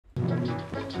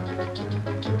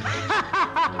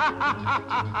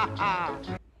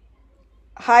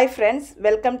Hi friends,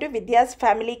 welcome to Vidhya's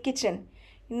Family Kitchen.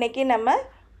 இன்னைக்கு நம்ம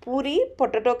puri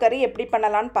potato கறி எப்படி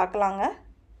பண்ணலாம்னு பார்க்கலாங்க.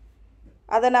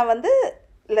 அதை நான் வந்து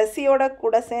லஸ்ஸியோட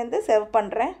கூட சேர்ந்து சர்வ்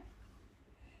பண்ணுறேன்.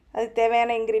 அதுக்கு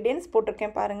தேவையான இன்க்ரீடியன்ட்ஸ்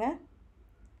போட்டிருக்கேன் பாருங்கள்.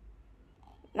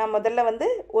 நான் முதல்ல வந்து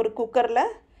ஒரு குக்கரில்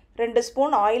 2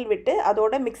 ஸ்பூன் ஆயில் விட்டு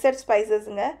அதோட மிக்சட்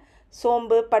ஸ்பைசஸுங்க,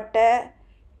 சோம்பு, பட்டை,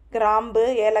 கிராம்பு,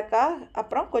 ஏலக்காய்,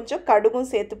 அப்புறம் கொஞ்சம் கடுகும்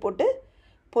சேர்த்து போட்டு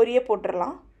பொரிய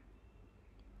போட்டுடலாம்.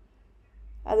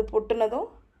 அது பொட்டுனதும்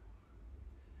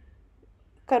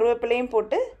கருவேப்பிலையும்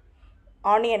போட்டு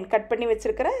ஆனியன் கட் பண்ணி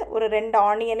வச்சுருக்கிற ஒரு 2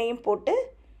 ஆனியனையும் போட்டு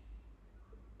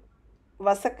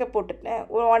வசக்க போட்டுட்டேன்.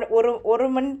 ஒரு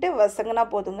மினிட்டு வசங்கினா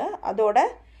போதுங்க. அதோட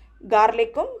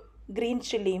கார்லிக்கும் க்ரீன்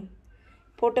சில்லியும்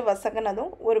போட்டு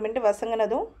வசங்கினதும் 1 மினிட்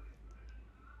வசங்கினதும்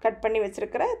கட் பண்ணி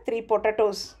வச்சுருக்கிற 3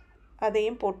 பொட்டேட்டோஸ்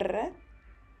அதையும் போட்டுடுறேன்.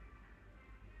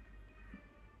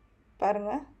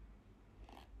 பாருங்கள்,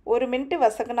 1 மினிட்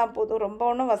வசங்கினா போதும், ரொம்ப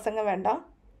ஒன்றும் வசங்க வேண்டாம்.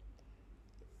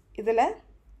 இதில்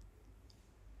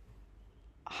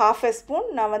 1/2 ஸ்பூன்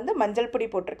நான் வந்து மஞ்சள் பொடி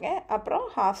போட்டிருக்கேன். அப்புறம்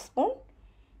 1/2 ஸ்பூன்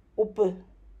உப்பு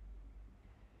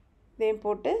இதையும்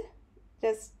போட்டு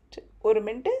ஜஸ்ட் 1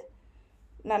 மினிட்டு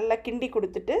நல்லா கிண்டி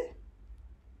கொடுத்துட்டு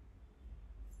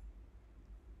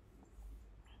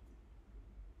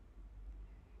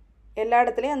எல்லா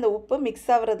இடத்துலையும் அந்த உப்பு மிக்ஸ்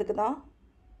ஆகிறதுக்கு தான்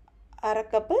 1/2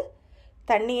 கப்பு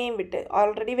தண்ணியையும் விட்டு,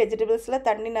 ஆல்ரெடி வெஜிடபிள்ஸில்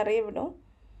தண்ணி நிறைய விடும்,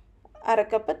 1/2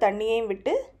 கப்பு தண்ணியையும்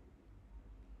விட்டு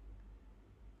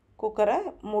குக்கரை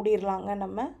மூடிடலாங்க.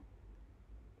 நம்ம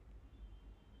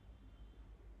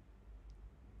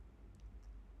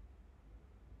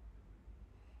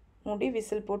மூடி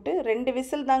விசில் போட்டு 2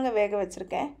 விசில் தாங்க வேக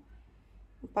வச்சுருக்கேன்.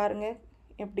 பாருங்கள்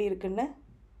எப்படி இருக்குன்னு,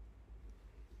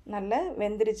 நல்லா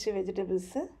வெந்துருச்சு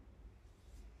வெஜிடபிள்ஸு.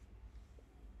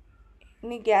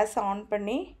 இனி கேஸ் ஆன்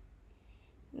பண்ணி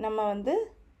நம்ம வந்து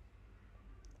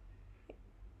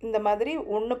இந்த மாதிரி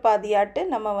ஒன்று பாதியாட்டு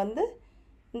நம்ம வந்து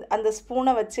அந்த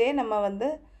ஸ்பூனை வச்சே நம்ம வந்து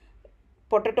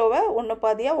பொட்டேட்டோவை ஒன்று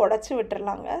பாதியாக உடச்சி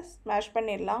விட்டுறலாங்க, ஸ்மாஷ்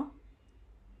பண்ணிடலாம்.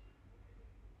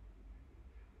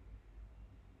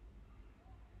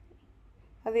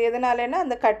 அது எதனாலன்னா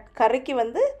அந்த கறிக்கு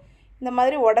வந்து இந்த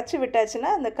மாதிரி உடச்சி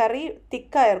விட்டாச்சுன்னா அந்த கறி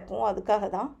திக்காக இருக்கும், அதுக்காக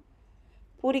தான்.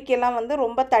 பூரிக்கெல்லாம் வந்து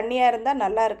ரொம்ப தண்ணியாக இருந்தால்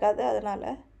நல்லா இருக்காது.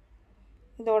 அதனால்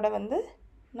இதோட வந்து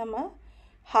நம்ம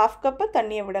 1/2 கப்பு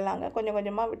தண்ணியை விடலாங்க. கொஞ்சம்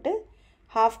கொஞ்சமாக விட்டு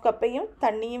 1/2 கப்பையும்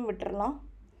தண்ணியும் விட்டுறலாம்.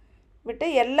 விட்டு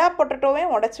எல்லா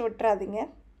பொட்டேட்டோவையும் உடச்சி விட்டுறாதீங்க.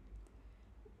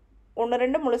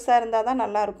 1-2 முழுசாக இருந்தால் தான்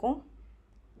நல்லாயிருக்கும்.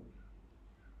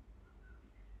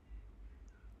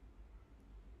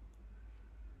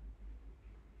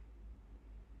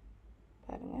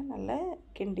 பாருங்கள், நல்லா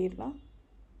கிண்டிடலாம்.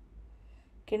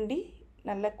 கிண்டி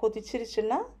நல்லா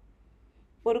கொதிச்சிருச்சுன்னா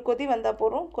ஒரு கொதி வந்தால்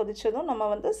போகிறோம். கொதித்ததும் நம்ம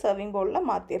வந்து சர்விங் பவுலில்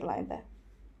மாற்றிடலாம். இதை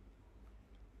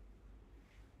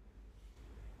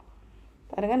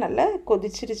பாருங்கள், நல்லா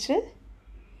கொதிச்சிருச்சு.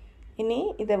 இனி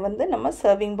இதை வந்து நம்ம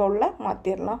சர்விங் பவுலில்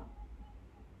மாற்றிடலாம்.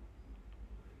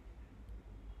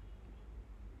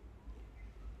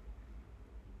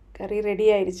 கறி ரெடி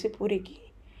ஆயிடுச்சு பூரிக்கு.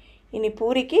 இனி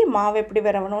பூரிக்கு மாவு எப்படி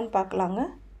விரவணும்னு பார்க்கலாங்க.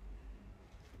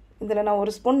 இதில் நான்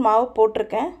 1 ஸ்பூன் மாவு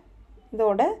போட்டிருக்கேன்.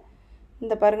 இதோட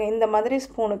இந்த பாருங்கள், இந்த மாதிரி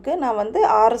ஸ்பூனுக்கு நான் வந்து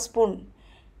 6 ஸ்பூன்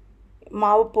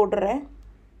மாவு போடுறேன்.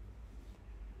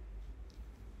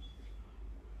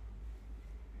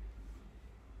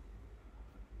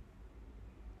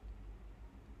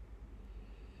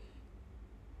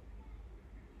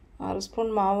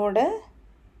 ஸ்பூன் மாவோட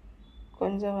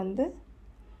கொஞ்சம் வந்து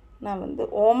நான் வந்து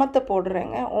ஓமத்தை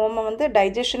போடுறேங்க. ஓமம் வந்து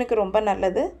டைஜஷனுக்கு ரொம்ப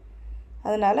நல்லது.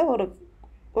 அதனால் ஒரு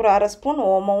 1/2 ஸ்பூன்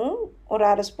ஓமமும் ஒரு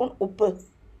 1/2 ஸ்பூன் உப்பு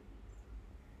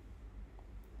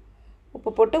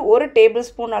போட்டு 1 டேபிள்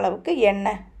ஸ்பூன் அளவுக்கு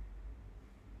எண்ணெய்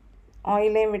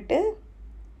ஆயிலையும் விட்டு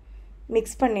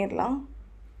மிக்ஸ் பண்ணிடலாம்.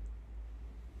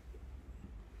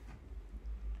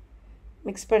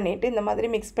 மிக்ஸ் பண்ணிவிட்டு இந்த மாதிரி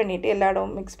மிக்ஸ் பண்ணிவிட்டு எல்லா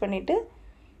இடமும் மிக்ஸ் பண்ணிவிட்டு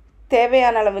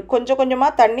தேவையான அளவு கொஞ்சம்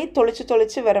கொஞ்சமாக தண்ணி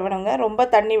தொளிச்சு விரவணுங்க. ரொம்ப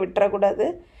தண்ணி விட்டுறக்கூடாது.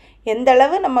 எந்த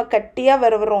அளவு நம்ம கட்டியாக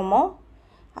விரவுறோமோ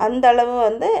அந்த அளவு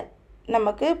வந்து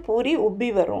நமக்கு பூரி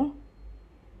உப்பி வரும்.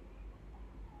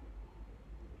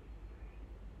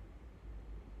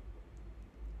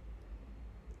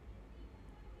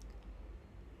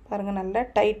 பாருங்கள், நல்லா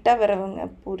டைட்டாக விரவுங்க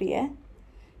பூரியை.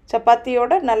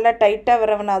 சப்பாத்தியோட நல்லா டைட்டாக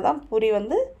விரவுனா தான் பூரி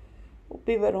வந்து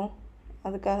உப்பி வரும்.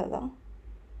 அதுக்காக தான்.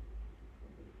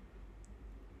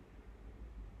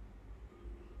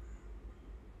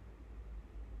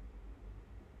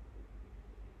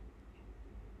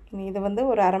 இனி இதை வந்து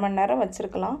ஒரு 1/2 மணி நேரம்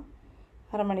வச்சுருக்கலாம்.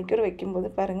 1/2 மணிக்கூர் வைக்கும்போது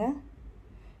பாருங்கள்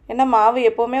ஏன்னா மாவு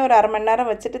எப்போவுமே ஒரு அரை மணி நேரம்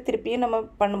வச்சுட்டு திருப்பியும் நம்ம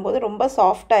பண்ணும்போது ரொம்ப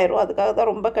சாஃப்டாயிரும். அதுக்காக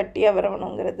தான் ரொம்ப கட்டியாக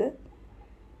வரணுங்கிறது.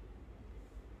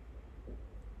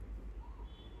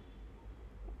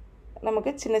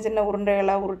 நமக்கு சின்ன சின்ன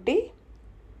உருண்டைகளாக உருட்டி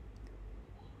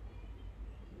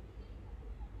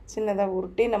சின்னதாக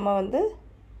உருட்டி நம்ம வந்து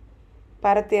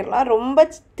பரத்திடலாம். ரொம்ப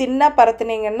தின்னாக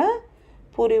பரத்துனீங்கன்னா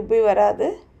பூரி உப்பி வராது.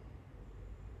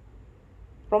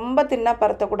 ரொம்ப தின்னாக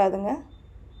பரத்தக்கூடாதுங்க.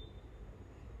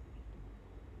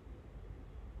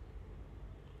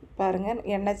 பாருங்கள்,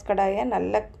 எண்ணெய் கடாயை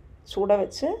நல்லா சூட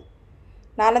வச்சு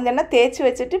 4-5 எண்ணெய் தேய்ச்சி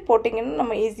வச்சுட்டு போட்டிங்கன்னா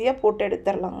நம்ம ஈஸியாக போட்டு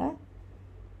எடுத்துடலாங்க.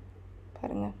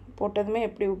 பாருங்கள், போட்டதுமே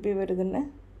எப்படி உப்பி வருதுன்னு.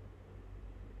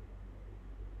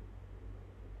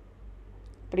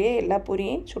 அப்படியே எல்லா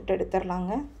பூரியும் சுட்டு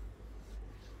எடுத்துடலாங்க.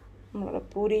 நம்மளோட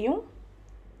பூரியும்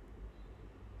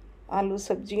ஆலு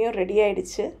சப்ஜியும் ரெடி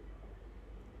ஆகிடுச்சு.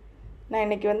 நான்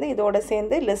இன்றைக்கி வந்து இதோடு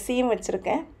சேர்ந்து லஸ்ஸியும்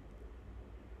வச்சுருக்கேன்.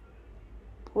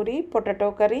 பூரி பொட்டேட்டோ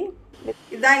கறி.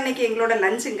 இதுதான் இன்றைக்கி எங்களோட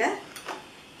லஞ்சுங்க.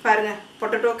 பாருங்கள்,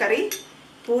 பொட்டேட்டோ கறி,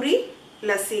 பூரி,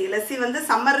 லஸ்ஸி. லஸ்ஸி வந்து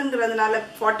சம்மருங்கிறதுனால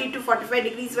 40 to 45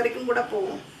 degrees வரைக்கும் கூட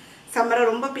போகும். சம்மரை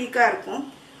ரொம்ப பீக்காக இருக்கும்.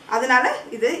 அதனால்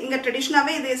இது இங்கே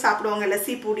ட்ரெடிஷ்னாகவே இதே சாப்பிடுவாங்க,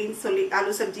 லஸ்ஸி பூரின்னு சொல்லி,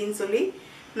 ஆலு சப்ஜின்னு சொல்லி.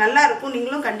 நல்லா இருக்கும்.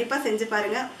 நீங்களும் கண்டிப்பாக செஞ்சு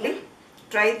பாருங்கள்.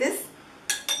 ட்ரை திஸ்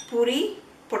பூரி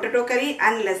பொட்டேட்டோ கறி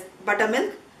and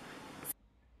buttermilk.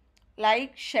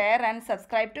 Like, share and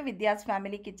subscribe to Vidhya's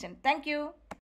Family Kitchen. Thank you.